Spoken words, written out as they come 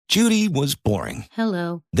Judy was boring.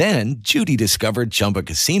 Hello. Then Judy discovered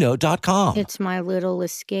ChumbaCasino.com. It's my little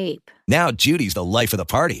escape. Now Judy's the life of the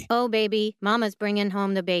party. Oh, baby, mama's bringing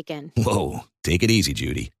home the bacon. Whoa, take it easy,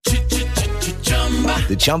 Judy.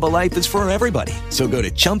 The Chumba life is for everybody. So go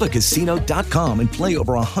to ChumbaCasino.com and play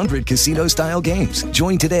over 100 casino-style games.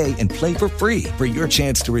 Join today and play for free for your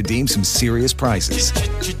chance to redeem some serious prizes.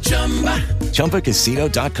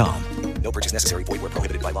 ChumbaCasino.com. No purchase necessary. Void where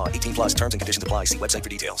prohibited by law. 18 plus terms and conditions apply. See website for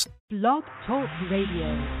details. Blog Talk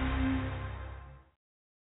Radio.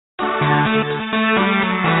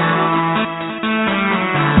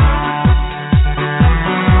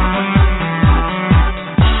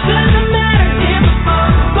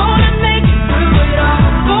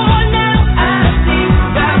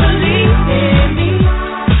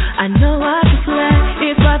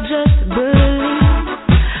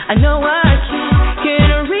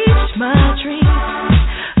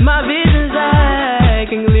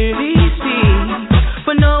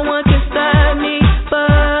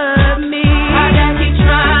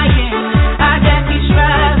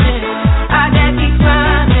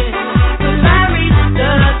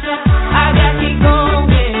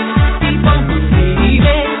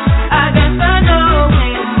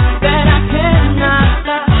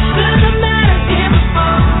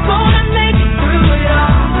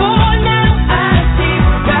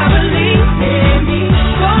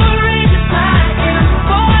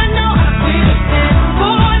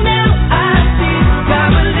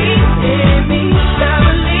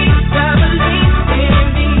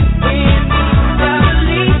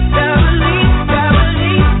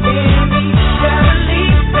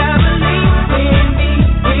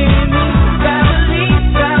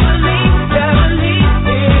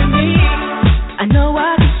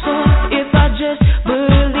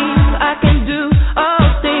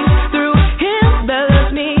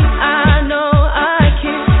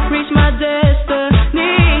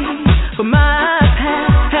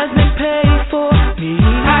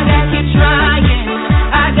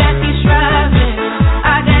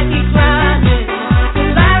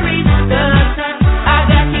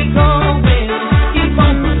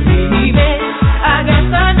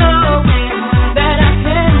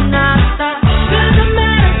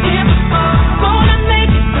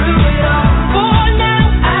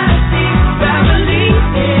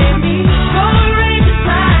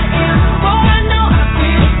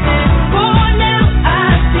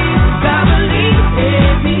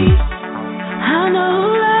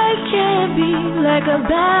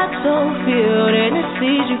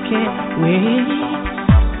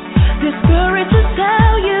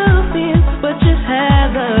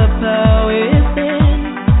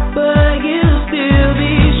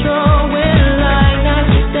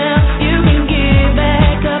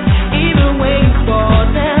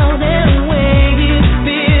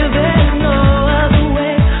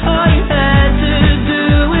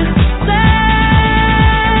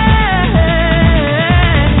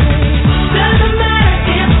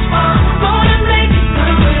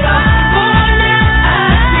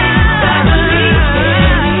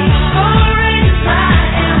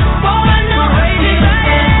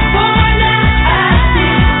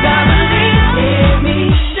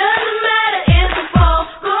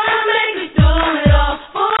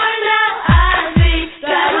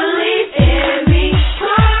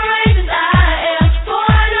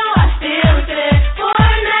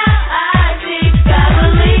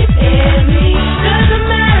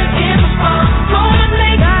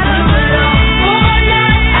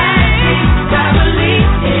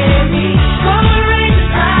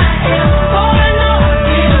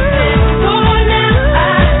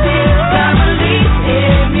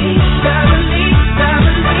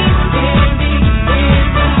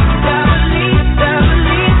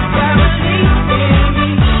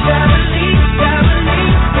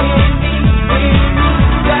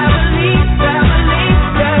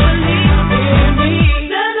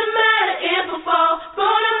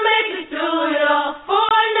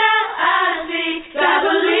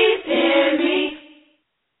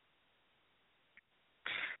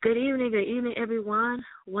 Good evening, everyone.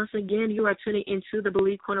 Once again, you are tuning into the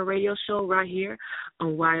Believe Corner Radio Show right here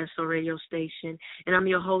on YSO Radio Station. And I'm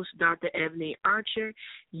your host, Dr. Ebony Archer.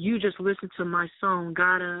 You just listened to my song,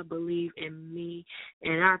 Gotta Believe in Me.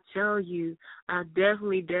 And I tell you, I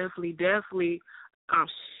definitely I'm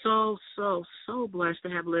so blessed to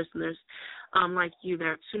have listeners like you that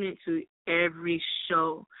are tuning into every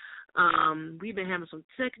show. We've been having some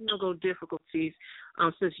technical difficulties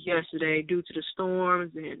since yesterday due to the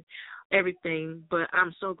storms and everything, but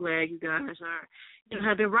I'm so glad you guys are,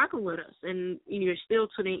 have been rocking with us, and you're still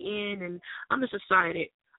tuning in, and I'm just excited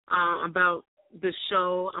about the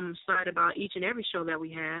show. I'm excited about each and every show that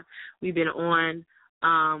we have. We've been on.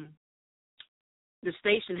 The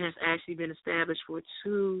station has actually been established for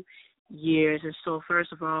 2 years. And so,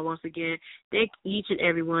 first of all, once again, thank each and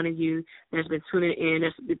every one of you that's been tuning in,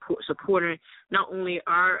 that's been supporting not only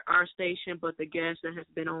our station, but the guests that has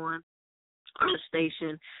been on our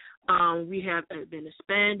station. We have been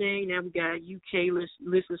expanding. Now we got UK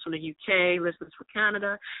listeners from the UK, listeners from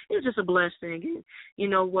Canada. It's just a blessing. And you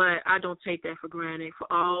know what? I don't take that for granted. For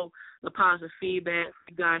all the positive feedback,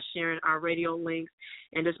 for you guys sharing our radio links,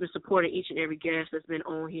 and just been supporting each and every guest that's been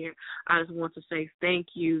on here. I just want to say thank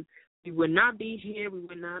you. We would not be here. We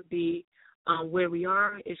would not be where we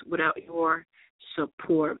are without your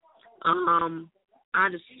support. I'm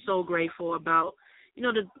just so grateful about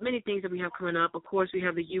the many things that we have coming up. Of course, we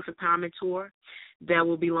have the Youth Empowerment Tour that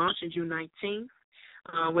will be launched on June 19th.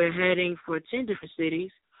 We're heading for 10 different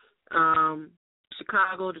cities,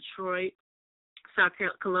 Chicago, Detroit,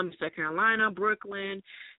 Columbia, South Carolina, Brooklyn,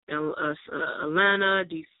 Atlanta,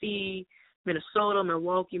 D.C., Minnesota,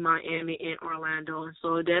 Milwaukee, Miami, and Orlando. And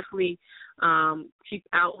so definitely keep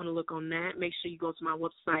out on the look on that. Make sure you go to my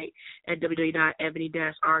website at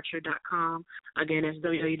www.ebony-archer.com. Again, that's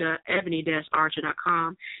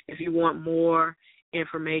www.ebony-archer.com if you want more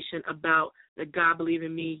information about the God Believe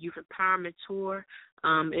in Me Youth Empowerment Tour.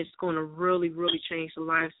 It's going to really, really change the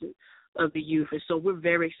lives of the youth. And so we're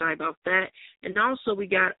very excited about that. And also we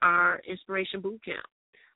got our Inspiration Boot Camp.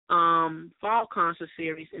 Fall concert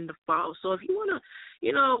series in the fall. So if you want to,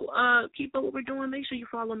 keep up what we're doing, make sure you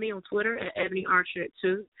follow me on Twitter at Ebony Archer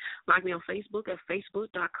 2. Like me on Facebook at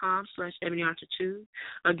facebook.com/EbonyArcher2.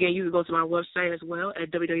 Again, you can go to my website as well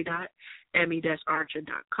at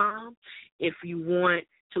www.ebony-archer.com. If you want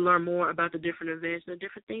to learn more about the different events and the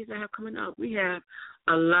different things that have coming up, we have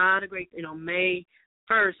a lot of great, May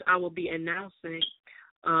 1st, I will be announcing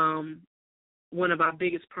one of our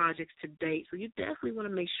biggest projects to date. So you definitely want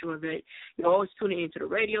to make sure that you're always tuning into the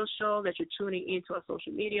radio show, that you're tuning into our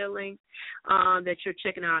social media links, that you're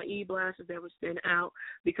checking out our e-blasters that we're sending out,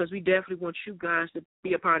 because we definitely want you guys to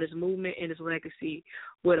be a part of this movement and this legacy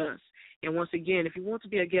with us. And once again, if you want to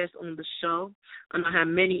be a guest on the show, I have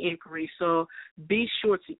many inquiries, so be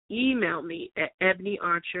sure to email me at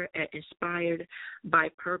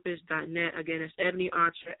ebonyarcher@inspiredbypurpose.net. Again, it's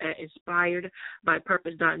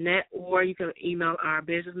ebonyarcher@inspiredbypurpose.net, or you can email our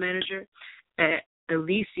business manager at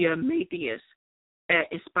Alicia Mathias at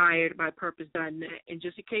inspiredbypurpose.net. And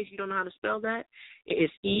just in case you don't know how to spell that,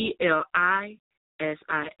 it's Mathias,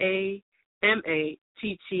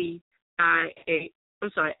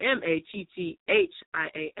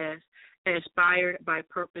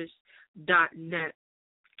 inspiredbypurpose.net.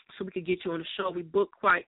 So we could get you on the show. We book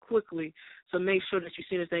quite quickly, so make sure that you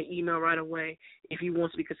send us that email right away if you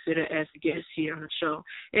want to be considered as a guest here on the show.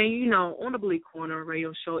 And, on the Bleak Corner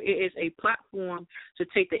radio show, it is a platform to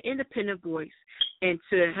take the independent voice and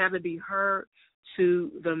to have it be heard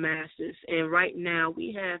to the masses. And right now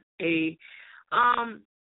we have an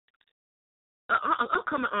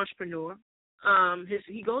upcoming entrepreneur.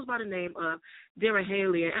 He goes by the name of Daren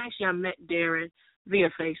Haley, and actually I met Daren via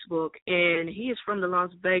Facebook, and he is from the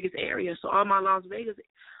Las Vegas area. So all my Las Vegas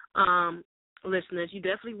listeners, you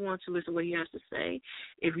definitely want to listen to what he has to say.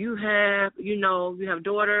 If you have, you have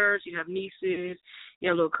daughters, you have nieces, you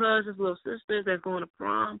have little cousins, little sisters that's going to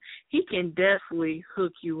prom, he can definitely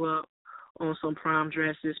hook you up on some prom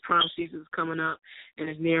dresses. Prom season is coming up and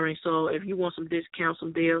it's nearing, so if you want some discounts,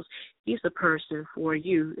 some deals, he's the person for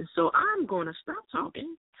you. And so I'm going to stop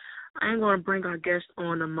talking. I'm going to bring our guest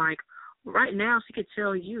on the mic right now so he can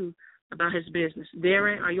tell you about his business.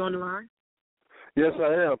 Daren, are you on the line? Yes,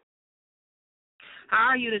 I am. How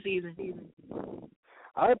are you this evening?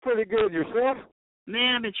 I'm pretty good. Yourself?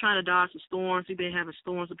 Man, I've been trying to dodge the storms. We've been having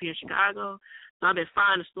storms up here in Chicago, so I've been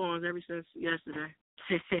fighting the storms ever since yesterday.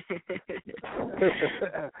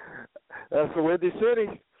 That's the Windy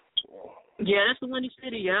City. Yeah, that's the Windy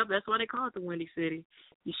City. Yeah, that's why they call it the Windy City.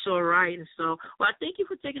 You're sure right. And so, I thank you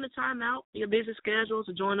for taking the time out, your busy schedule,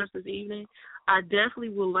 to join us this evening. I definitely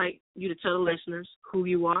would like you to tell the listeners who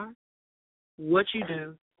you are, what you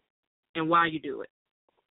do, and why you do it.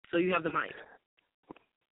 So you have the mic.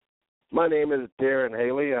 My name is Daren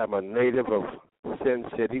Haley. I'm a native of Sin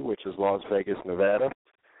City, which is Las Vegas, Nevada.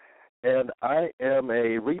 And I am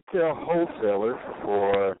a retail wholesaler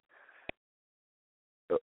for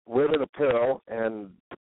women apparel, and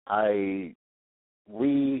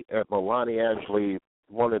we at Milani actually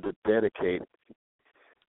wanted to dedicate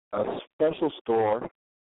a special store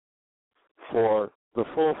for the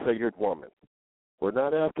full-figured woman. We're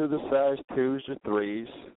not after the size 2s or 3s,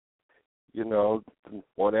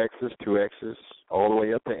 1Xs, 2Xs, all the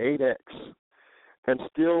way up to 8X. and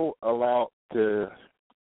still allow to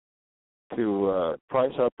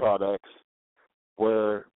price our products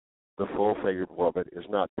where the full-figured woman is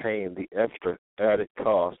not paying the extra added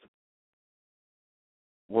cost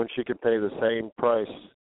when she can pay the same price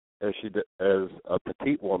as a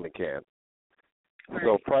petite woman can. Right.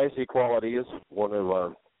 So price equality is one of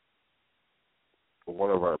our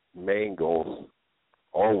main goals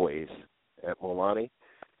always at Mulani.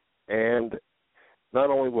 And not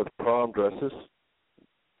only with prom dresses,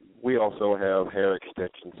 we also have hair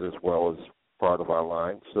extensions as well as part of our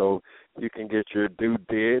line. So you can get your due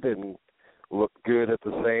did and look good at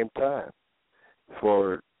the same time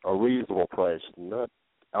for a reasonable price, not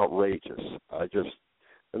outrageous.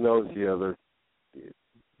 And those, the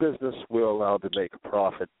business will allow to make a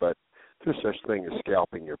profit, but there's such thing as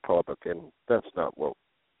scalping your public, and that's not what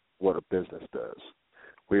a business does.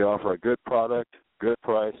 We offer a good product, good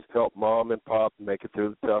price, help mom and pop make it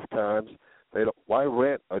through the tough times. Why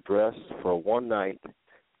rent a dress for one night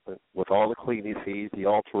with all the cleaning fees, the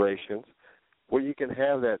alterations, where you can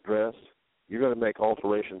have that dress? You're going to make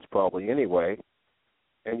alterations probably anyway,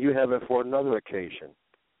 and you have it for another occasion.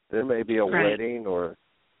 There may be a wedding or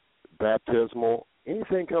baptismal,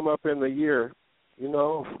 anything come up in the year,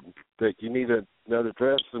 that you need another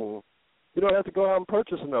dress, and you don't have to go out and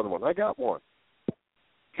purchase another one. I got one.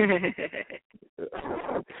 And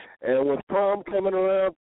with prom coming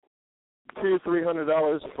around,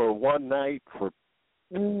 $200-$300 for one night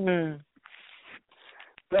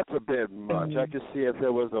that's a bit much. I could see if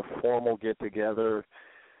there was a formal get-together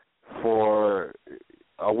for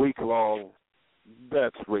a week long,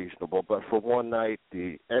 that's reasonable. But for one night,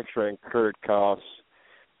 the extra incurred costs,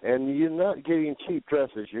 and you're not getting cheap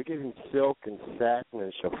dresses. You're getting silk and satin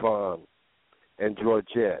and chiffon and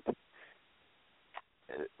georgette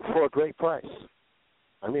for a great price.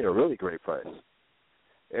 I mean, a really great price.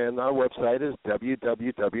 And our website is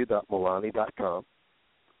www.mulani.com.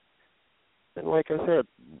 And like I said,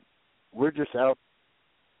 we're just out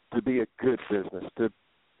to be a good business, to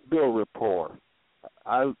build rapport.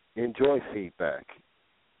 I enjoy feedback.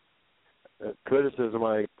 Criticism,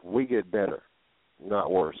 we get better,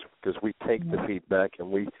 not worse, because we take the feedback and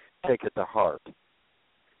we take it to heart.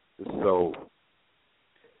 So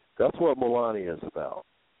that's what Mulani is about.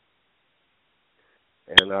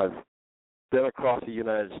 And I've been across the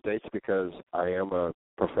United States because I am a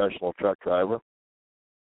professional truck driver.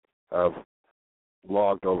 I've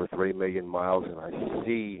logged over 3 million miles, and I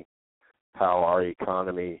see how our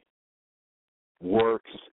economy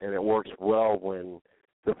works, and it works well when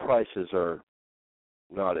the prices are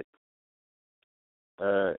not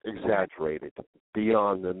exaggerated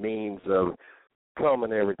beyond the means of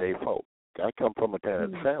common everyday folk. I come from a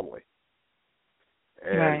tenant family,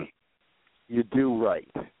 and you do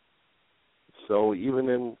right. So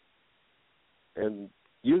even in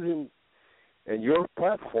using your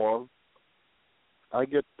platform, I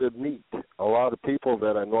get to meet a lot of people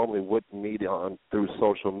that I normally wouldn't meet on through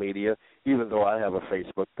social media, even though I have a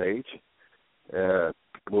Facebook page at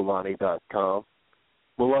Mulani.com,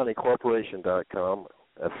 MulaniCorporation.com,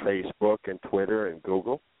 at Facebook and Twitter and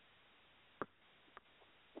Google.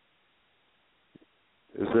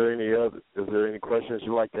 Is there any questions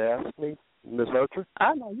you'd like to ask me, Ms. Archer?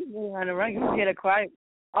 I know you really on the right. You hit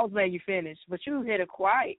I was glad you finished, but you hit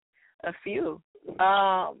quite a few.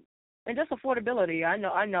 And just affordability. I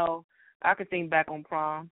know. I could think back on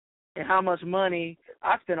prom and how much money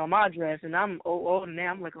I spent on my dress, and I'm older now.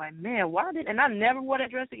 I'm like, man, why did? And I never wore that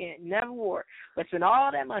dress again. Never wore it. But spent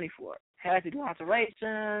all that money for it. Had to do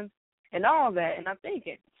alterations and all that. And I'm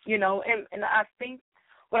thinking, and I think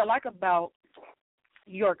what I like about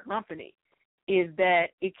your company is that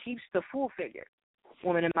it keeps the full figure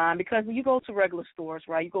woman in mind, because when you go to regular stores,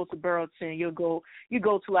 right, you go to Burlington, you go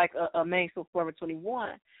to like a main store, Forever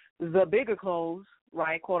 21, the bigger clothes,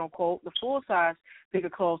 right, quote unquote, the full size bigger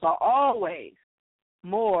clothes are always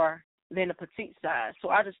more than the petite size. So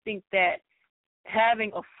I just think that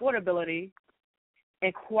having affordability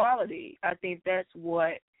and quality, I think that's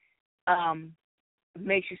what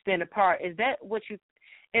makes you stand apart. Is that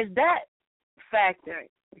factor,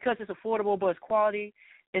 because it's affordable but it's quality,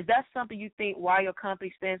 is that something you think why your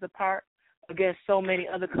company stands apart against so many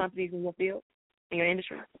other companies in your field, in your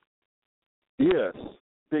industry? Yes,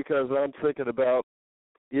 because I'm thinking about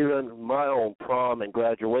even my own prom and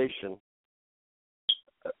graduation.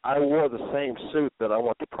 I wore the same suit that I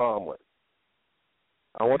went to prom with.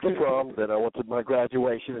 I went to prom, then I went to my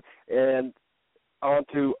graduation, and on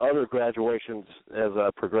to other graduations as I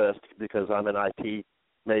progressed, because I'm an IT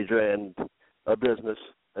major and a business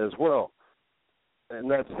as well. And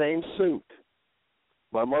that same suit,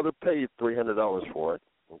 my mother paid $300 for it.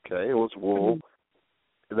 Okay, it was wool,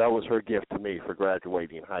 that was her gift to me for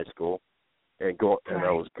graduating high school and Right.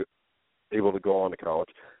 I was able to go on to college.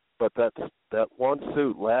 But that one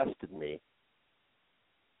suit lasted me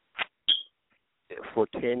for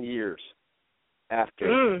 10 years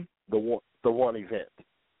after the one event.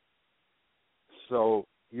 So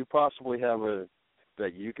you possibly have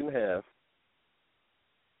that you can have.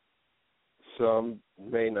 Some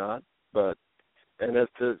may not, and if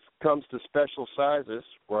it comes to special sizes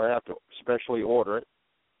where I have to specially order it,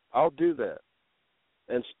 I'll do that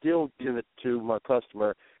and still give it to my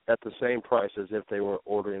customer at the same price as if they were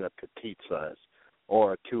ordering a petite size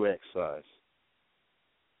or a 2X size.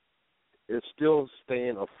 It's still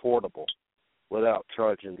staying affordable without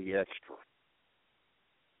charging the extra.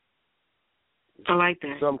 I like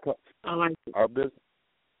that. I like it. Our business.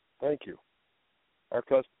 Thank you. Our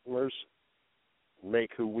customers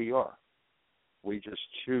make who we are. We just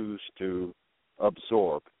choose to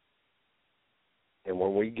absorb. And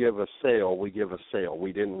when we give a sale, we give a sale.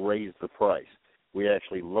 We didn't raise the price. We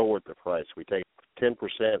actually lowered the price. We take 10%,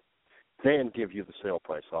 then give you the sale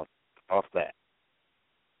price off that.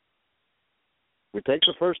 We take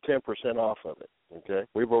the first 10% off of it, okay?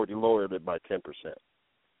 We've already lowered it by 10%.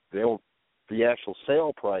 The actual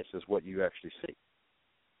sale price is what you actually see.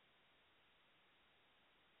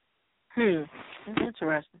 That's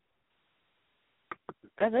interesting.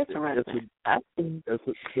 That's interesting.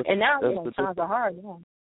 And now times are hard. Yeah.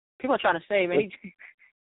 People are trying to save any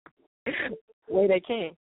way they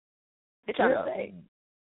can. They're trying to save.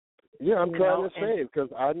 Yeah, I'm trying to save because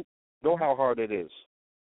I know how hard it is.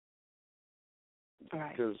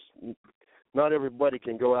 Right. Because not everybody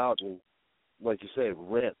can go out and, like you said,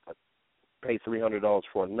 rent, pay $300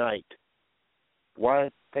 for a night.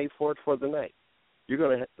 Why pay for it for the night?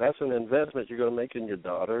 That's an investment you're going to make in your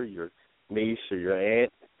daughter, your niece, or your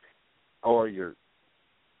aunt, or your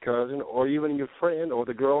cousin, or even your friend, or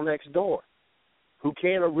the girl next door, who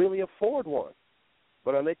can't really afford one.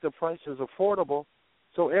 But I make the prices affordable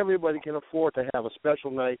so everybody can afford to have a special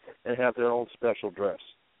night and have their own special dress.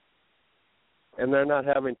 And they're not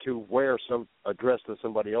having to wear a dress that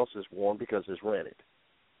somebody else has worn because it's rented.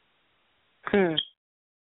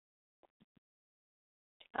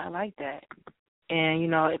 I like that. And,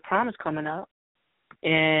 prom is coming up.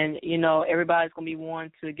 And, everybody's going to be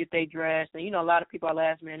wanting to get their dress. And, a lot of people are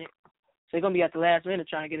last minute. So they're going to be at the last minute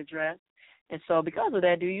trying to get a dress. And so because of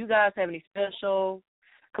that, do you guys have any special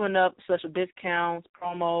coming up, special discounts,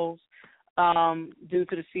 promos due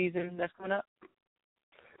to the season that's coming up?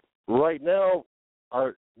 Right now,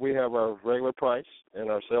 we have our regular price and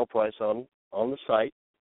our sale price on the site.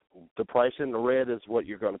 The price in the red is what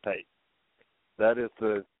you're going to pay. That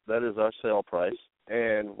is our sale price,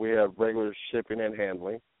 and we have regular shipping and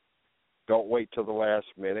handling. Don't wait till the last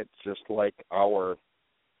minute, just like our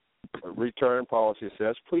return policy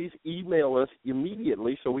says. Please email us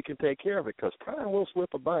immediately so we can take care of it, because time will slip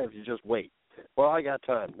by if you just wait. Well, I got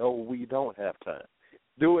time. No, we don't have time.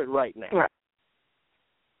 Do it right now. Right.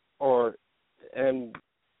 And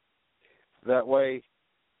that way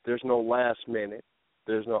there's no last minute.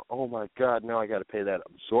 There's no, oh, my God, now I got to pay that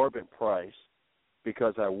absorbent price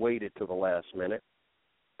because I waited till the last minute.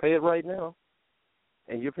 Pay it right now.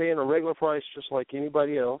 And you're paying a regular price just like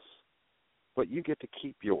anybody else, but you get to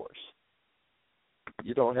keep yours.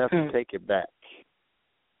 You don't have to take it back.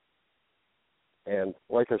 And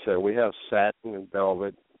like I said, we have satin and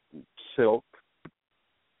velvet, silk.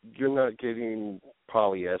 You're not getting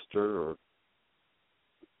polyester or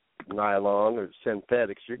nylon or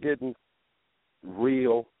synthetics. You're getting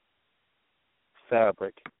real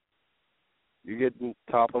fabric. You're getting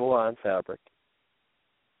top-of-the-line fabric,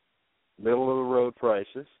 middle-of-the-road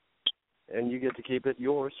prices, and you get to keep it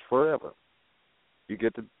yours forever. You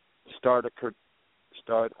get to start a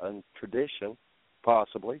tradition,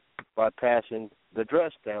 possibly, by passing the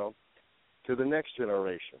dress down to the next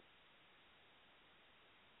generation.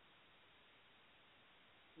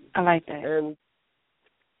 I like that.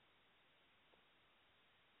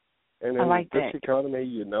 And in this economy,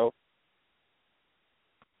 you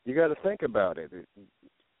got to think about it.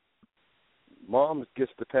 Mom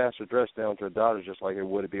gets to pass her dress down to her daughter just like it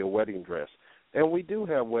would be a wedding dress. And we do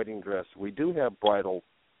have wedding dresses. We do have bridal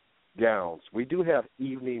gowns. We do have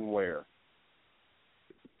evening wear.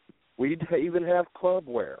 We even have club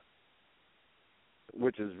wear,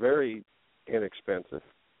 which is very inexpensive.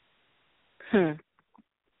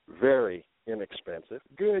 Very inexpensive.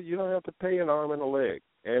 Good, you don't have to pay an arm and a leg.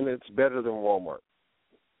 And it's better than Walmart.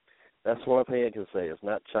 That's one thing I can say. It's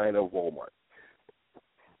not China Walmart.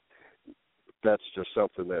 That's just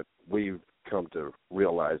something that we've come to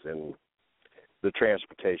realize in the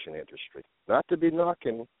transportation industry. Not to be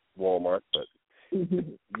knocking Walmart, but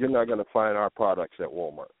you're not going to find our products at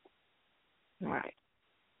Walmart. Right.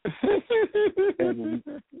 And,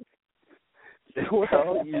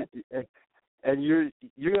 well,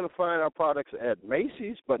 you're going to find our products at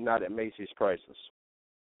Macy's, but not at Macy's prices.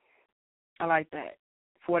 I like that.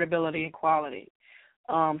 Affordability and quality.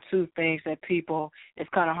 Two things that it's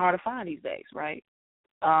kind of hard to find these days, right?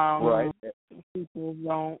 Right.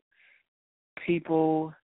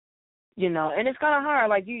 People, you know, and it's kind of hard.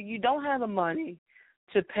 Like, you don't have the money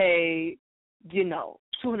to pay, you know,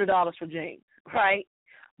 $200 for jeans, right?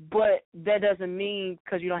 But that doesn't mean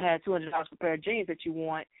because you don't have $200 for a pair of jeans that you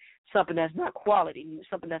want something that's not quality,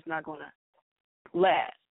 something that's not going to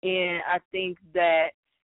last. And I think that,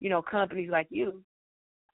 you know, companies like you,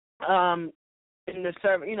 in the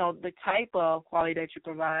service, you know, the type of quality that you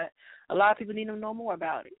provide, a lot of people need to know more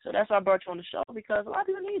about it. So that's why I brought you on the show, because a lot of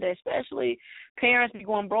people need it, especially parents be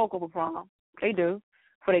going broke over prom. They do.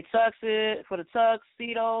 For the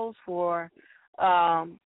tuxedos, for,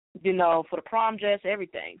 you know, for the prom dress,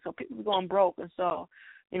 everything. So people be going broke. And so,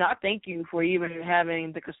 you know, I thank you for even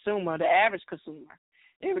having the consumer, the average consumer,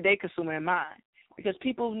 everyday consumer in mind, because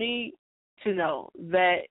people need to know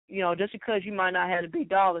that, you know, just because you might not have the big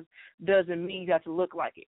dollars doesn't mean you have to look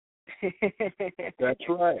like it. That's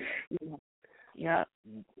right. Yeah.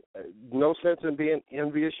 No sense in being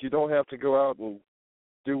envious. You don't have to go out and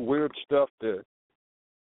do weird stuff to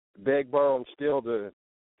beg, borrow, and steal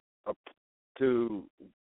to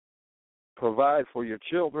provide for your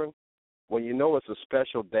children when you know it's a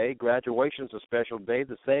special day. Graduation's a special day.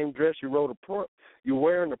 The same dress you wear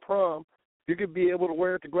in the prom, you could be able to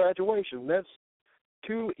wear at the graduation. That's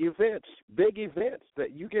two events, big events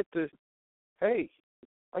that you get to, hey,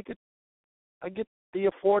 I get the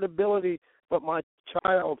affordability, but my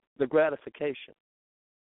child, the gratification.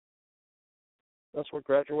 That's what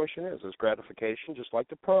graduation is. It's gratification, just like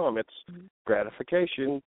the prom. It's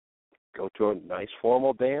gratification. Go to a nice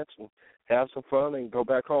formal dance and have some fun and go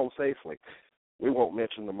back home safely. We won't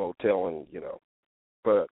mention the motel and, you know,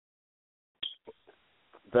 but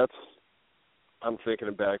I'm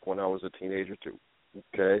thinking back when I was a teenager too.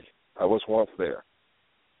 Okay, I was once there.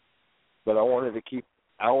 But I wanted to keep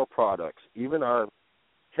our products, even our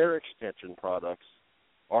hair extension products,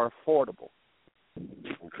 are affordable.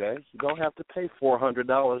 Okay? You don't have to pay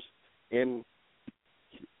 $400 in,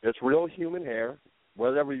 it's real human hair,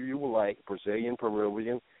 whatever you like, Brazilian,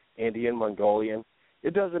 Peruvian, Indian, Mongolian.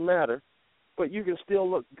 It doesn't matter, but you can still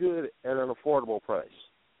look good at an affordable price.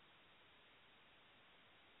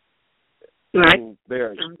 Right. And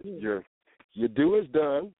there, your do is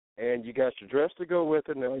done, and you got your dress to go with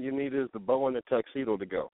it, and all you need is the bow and the tuxedo to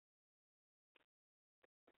go.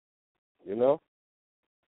 You know?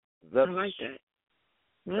 I like that.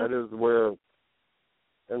 Yeah. That is where,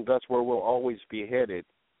 and that's where we'll always be headed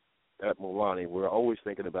at Mulani. We're always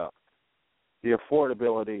thinking about the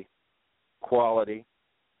affordability, quality,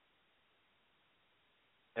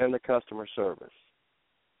 and the customer service.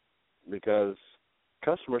 Because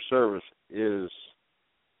customer service is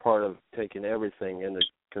part of taking everything into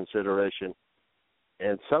consideration,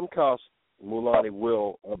 and some costs Mulani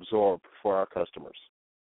will absorb for our customers.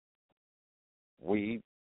 We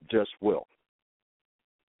just will.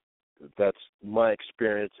 That's my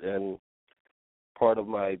experience and part of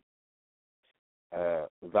my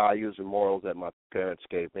values and morals that my parents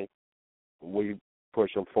gave me. We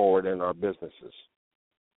push them forward in our businesses.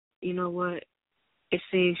 You know what? It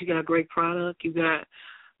seems you got a great product. You got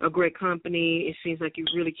a great company. It seems like you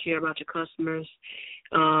really care about your customers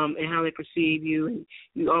and how they perceive you. And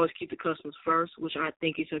you always keep the customers first, which I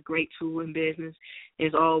think is a great tool in business.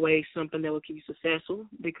 It's always something that will keep you successful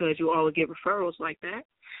because you always get referrals like that.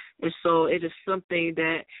 And so it is something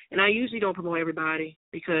that, and I usually don't promote everybody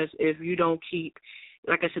because if you don't keep,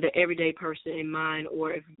 like I said, the everyday person in mind,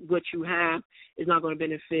 or if what you have is not going to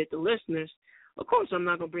benefit the listeners, of course I'm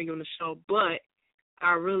not going to bring you on the show, but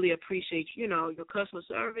I really appreciate, you know, your customer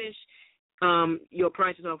service, your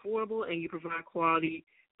prices are affordable, and you provide quality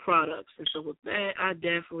products. And so with that, I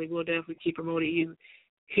will definitely keep promoting you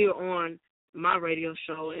here on my radio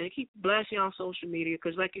show and keep blasting you on social media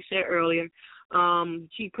because, like you said earlier,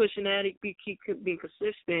 keep pushing at it, keep being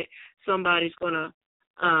consistent. Somebody's going to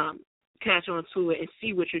catch on to it and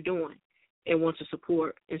see what you're doing and want to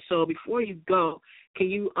support. And so before you go, can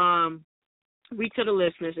you reach to the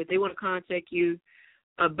listeners if they want to contact you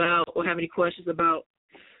about or have any questions about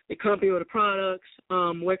the company or the products,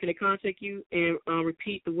 where can they contact you? And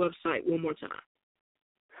repeat the website one more time.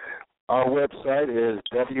 Our website is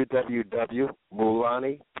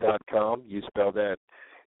www.mulani.com. You spell that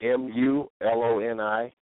MULONI.com.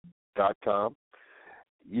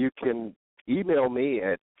 You can email me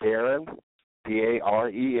at Daren,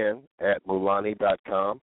 Daren, at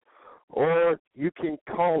Mulani.com. Or you can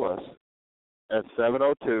call us at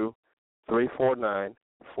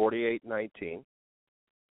 702-349-4819.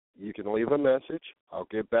 You can leave a message. I'll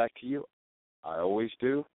get back to you. I always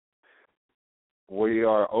do. We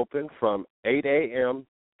are open from 8 a.m.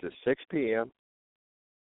 to 6 p.m.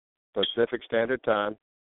 Pacific Standard Time,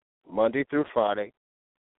 Monday through Friday.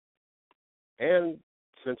 And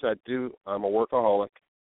since I'm a workaholic,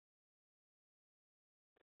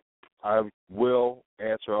 I will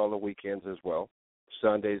answer all the weekends as well.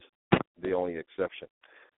 Sunday's the only exception.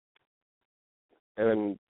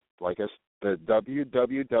 And like I said,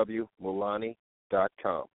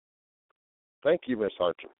 www.mulani.com. Thank you, Miss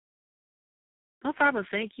Archer. No problem.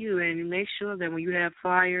 Thank you. And make sure that when you have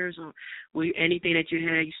flyers or anything that you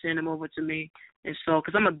have, you send them over to me. And so,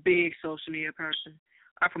 because I'm a big social media person.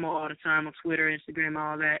 I promote all the time on Twitter, Instagram,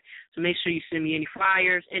 all that. So make sure you send me any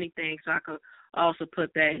flyers, anything, so I could also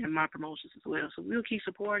put that in my promotions as well. So we'll keep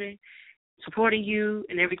supporting you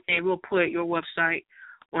and everything. We'll put your website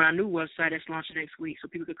on our new website that's launching next week, so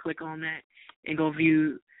people can click on that and go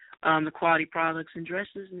view the quality products and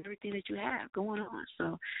dresses and everything that you have going on.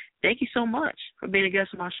 So thank you so much for being a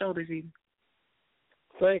guest on my show this evening.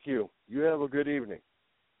 Thank you. You have a good evening.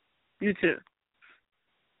 You too.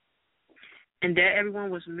 And that,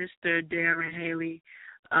 everyone, was Mr. Daren Haley.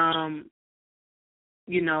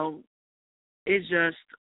 It's just,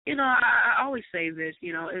 I always say this,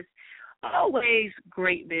 it's always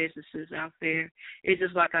great businesses out there. It's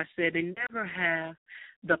just like I said, they never have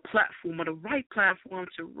the platform or the right platform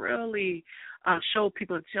to really show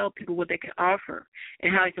people and tell people what they can offer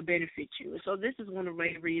and how it can benefit you. And so this is one of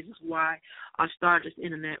the reasons why I started this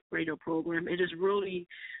internet radio program. It is really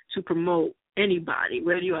to promote anybody,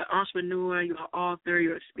 whether you're an entrepreneur, you're an author,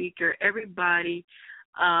 you're a speaker, everybody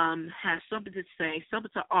has something to say,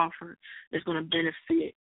 something to offer that's going to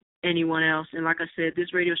benefit anyone else. And like I said,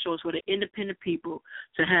 this radio show is for the independent people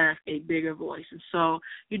to have a bigger voice. And so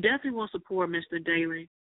you definitely want to support Mr. Daren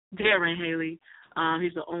Haley.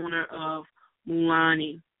 He's the owner of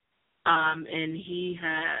Mulani, and he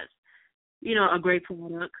has, a great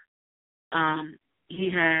product. He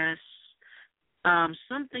has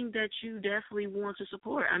something that you definitely want to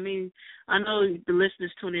support. I mean, I know the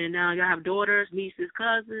listeners tuning in now. You have daughters, nieces,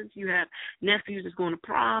 cousins. You have nephews that's going to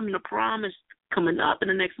prom, and the prom is coming up in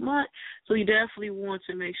the next month. So you definitely want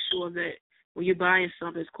to make sure that when you're buying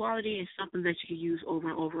something, it's quality and something that you can use over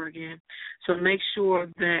and over again. So make sure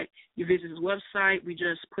that you visit his website. We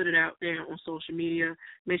just put it out there on social media.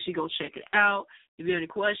 Make sure you go check it out. If you have any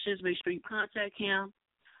questions, make sure you contact him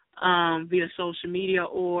via social media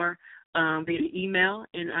or via email,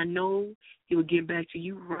 and I know he will get back to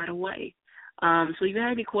you right away. So if you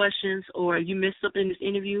have any questions or you missed something in this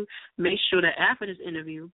interview, make sure that after this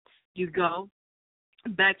interview, you go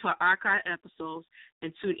back to our archive episodes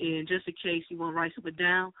and tune in just in case you want to write something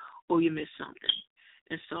down or you missed something.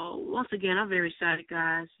 And so, once again, I'm very excited,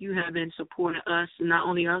 guys. You have been supporting us, and not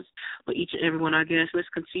only us, but each and every one, I guess. Let's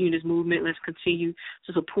continue this movement. Let's continue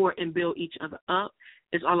to support and build each other up.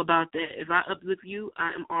 It's all about that. If I uplift you, I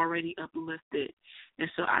am already uplifted. And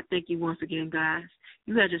so I thank you once again, guys.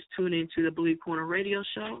 You have just tuned into the Believe Corner Radio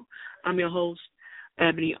Show. I'm your host,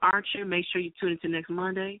 Ebony Archer. Make sure you tune into next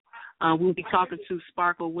Monday. We'll be talking to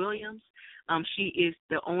Sparkle Williams. She is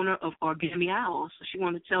the owner of Origami Owl. So she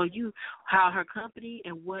wanted to tell you how her company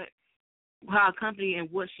and what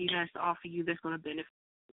she has to offer you that's going to benefit.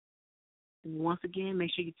 And once again,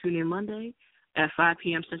 make sure you tune in Monday at 5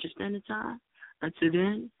 p.m. Central Standard Time. Until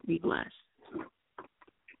then, be blessed.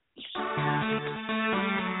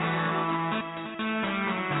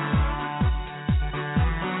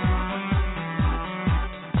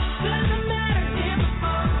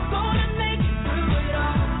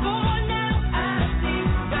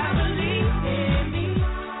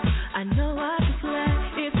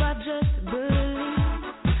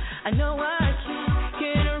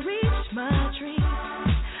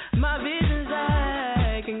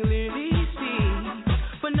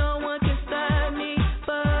 No one can stop me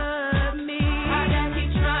but me. I got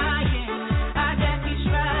to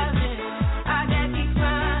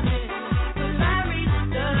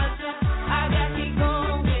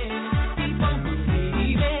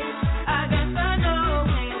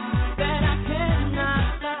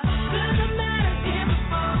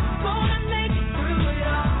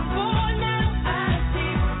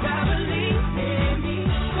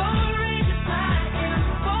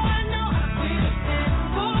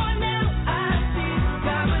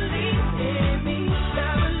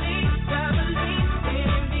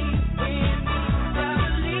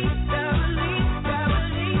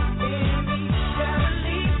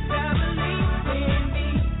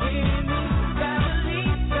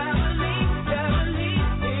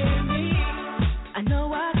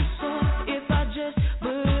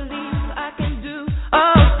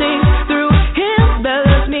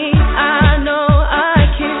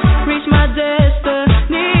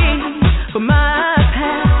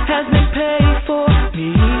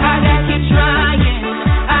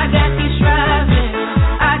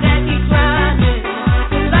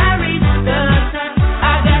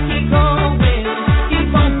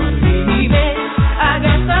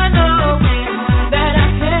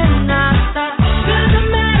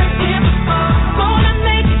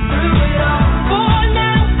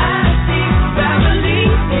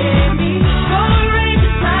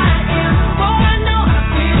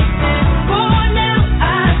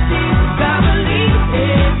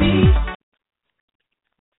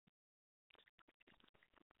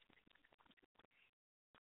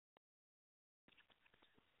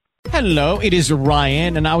Hello, it is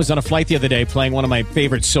Ryan, and I was on a flight the other day playing one of my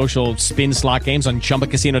favorite social spin slot games on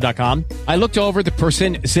ChumbaCasino.com. I looked over at the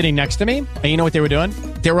person sitting next to me, and you know what they were doing?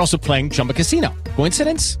 They were also playing Chumba Casino.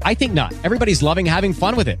 Coincidence? I think not. Everybody's loving having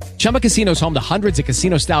fun with it. Chumba Casino is home to hundreds of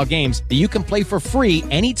casino-style games that you can play for free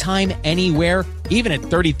anytime, anywhere, even at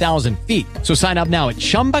 30,000 feet. So sign up now at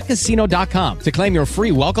ChumbaCasino.com to claim your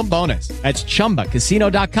free welcome bonus. That's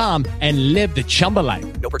ChumbaCasino.com and live the Chumba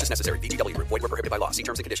life. No purchase necessary. VGW. Void where prohibited by law. See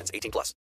terms and conditions. 18+.